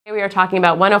Today we are talking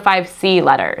about 105C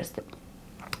letters.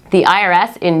 The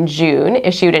IRS in June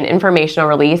issued an informational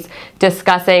release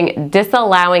discussing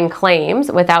disallowing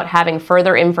claims without having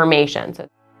further information.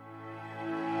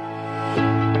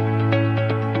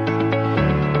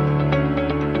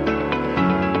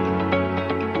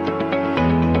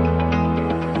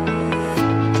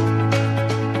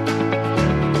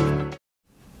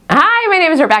 My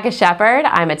name is Rebecca Shepard.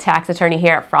 I'm a tax attorney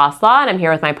here at Frost Law, and I'm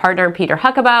here with my partner, Peter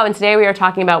Huckabo, and today we are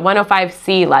talking about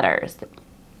 105C letters.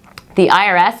 The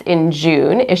IRS in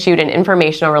June issued an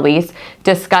informational release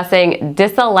discussing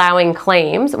disallowing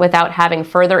claims without having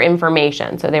further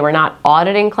information. So they were not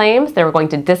auditing claims, they were going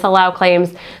to disallow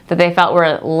claims that they felt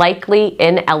were likely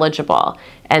ineligible.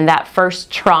 And that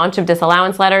first tranche of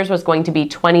disallowance letters was going to be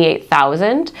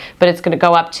 28,000, but it's going to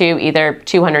go up to either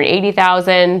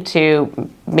 280,000 to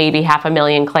maybe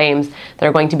 500,000 claims that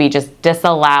are going to be just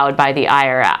disallowed by the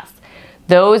IRS.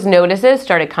 Those notices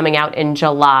started coming out in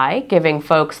July, giving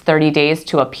folks 30 days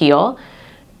to appeal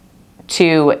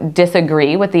to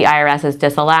disagree with the IRS's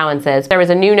disallowances. There was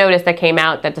a new notice that came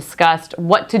out that discussed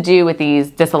what to do with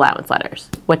these disallowance letters.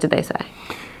 What did they say?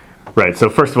 Right, so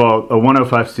first of all, a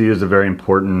 105C is a very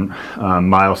important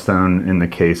milestone in the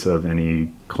case of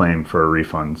any claim for a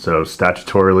refund. So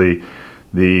statutorily,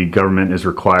 the government is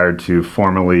required to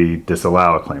formally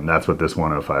disallow a claim. That's what this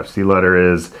 105C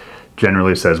letter is.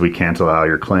 Generally says we can't allow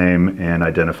your claim and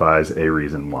identifies a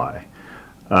reason why.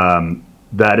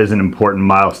 That is an important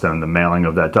milestone, the mailing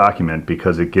of that document,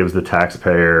 because it gives the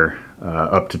taxpayer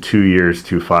up to 2 years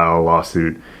to file a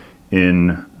lawsuit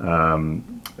in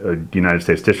a United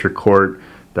States District Court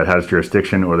that has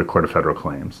jurisdiction or the Court of Federal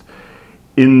Claims.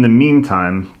 In the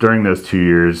meantime, during those 2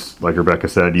 years, like Rebecca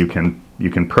said, you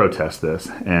can protest this,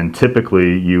 and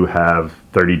typically you have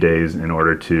 30 days in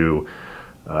order to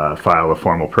file a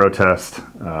formal protest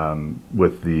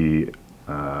with the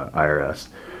IRS.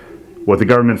 What the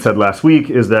government said last week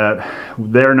is that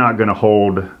they're not going to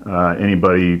hold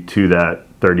anybody to that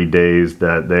 30 days,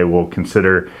 that they will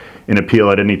consider an appeal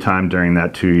at any time during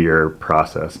that 2-year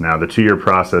process. Now, the 2-year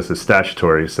process is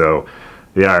statutory, so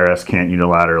the IRS can't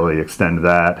unilaterally extend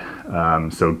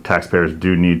that. So taxpayers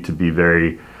do need to be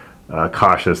very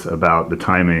cautious about the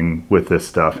timing with this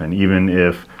stuff. And even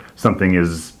if something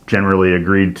is generally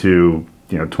agreed to,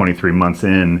 23 months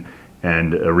in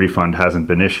and a refund hasn't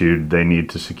been issued, they need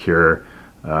to secure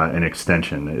an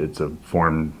extension. It's a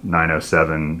Form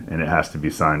 907, and it has to be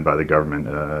signed by the government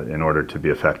in order to be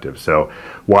effective. So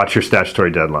watch your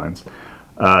statutory deadlines.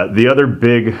 The other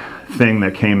big thing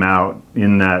that came out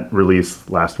in that release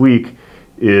last week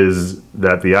is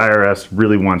that the IRS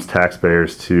really wants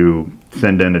taxpayers to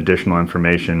send in additional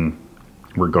information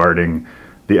regarding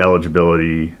the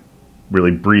eligibility,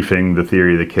 really briefing the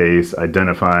theory of the case,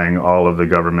 identifying all of the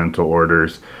governmental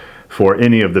orders for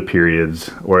any of the periods,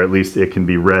 or at least it can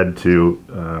be read to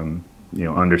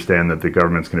understand that the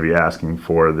government's going to be asking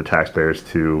for the taxpayers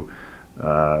to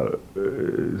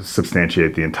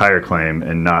substantiate the entire claim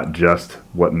and not just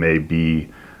what may be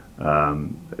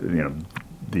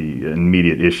the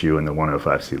immediate issue in the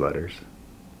 105C letters.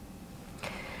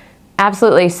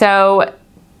 Absolutely. So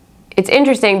it's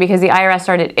interesting because the IRS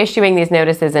started issuing these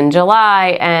notices in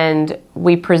July, and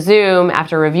we presume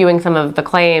after reviewing some of the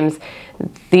claims,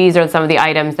 these are some of the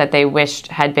items that they wished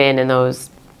had been in those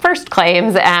first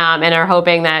claims and are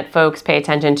hoping that folks pay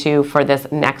attention to for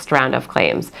this next round of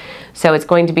claims. So it's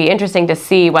going to be interesting to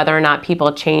see whether or not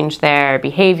people change their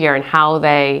behavior and how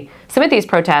they submit these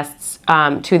protests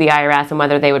to the IRS, and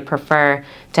whether they would prefer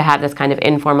to have this kind of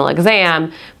informal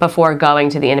exam before going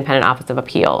to the Independent Office of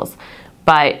Appeals.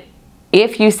 But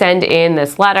if you send in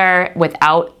this letter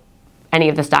without any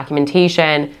of this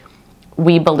documentation,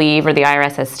 we believe, or the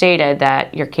IRS has stated,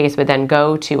 that your case would then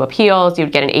go to appeals. You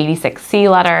would get an 86C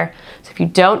letter. So if you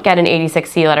don't get an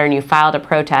 86C letter and you filed a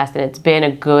protest and it's been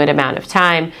a good amount of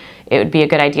time, it would be a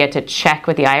good idea to check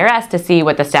with the IRS to see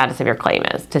what the status of your claim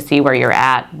is, to see where you're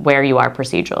at, where you are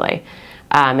procedurally.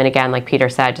 And again, like Peter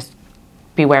said, just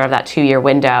beware of that 2-year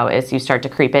window. As you start to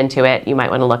creep into it, you might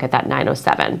want to look at that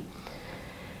 907.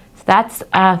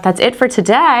 That's it for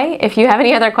today. If you have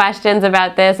any other questions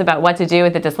about this, about what to do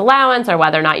with the disallowance, or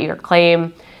whether or not your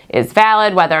claim is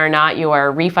valid, whether or not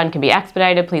your refund can be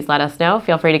expedited, please let us know.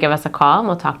 Feel free to give us a call, and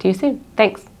we'll talk to you soon.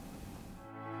 Thanks.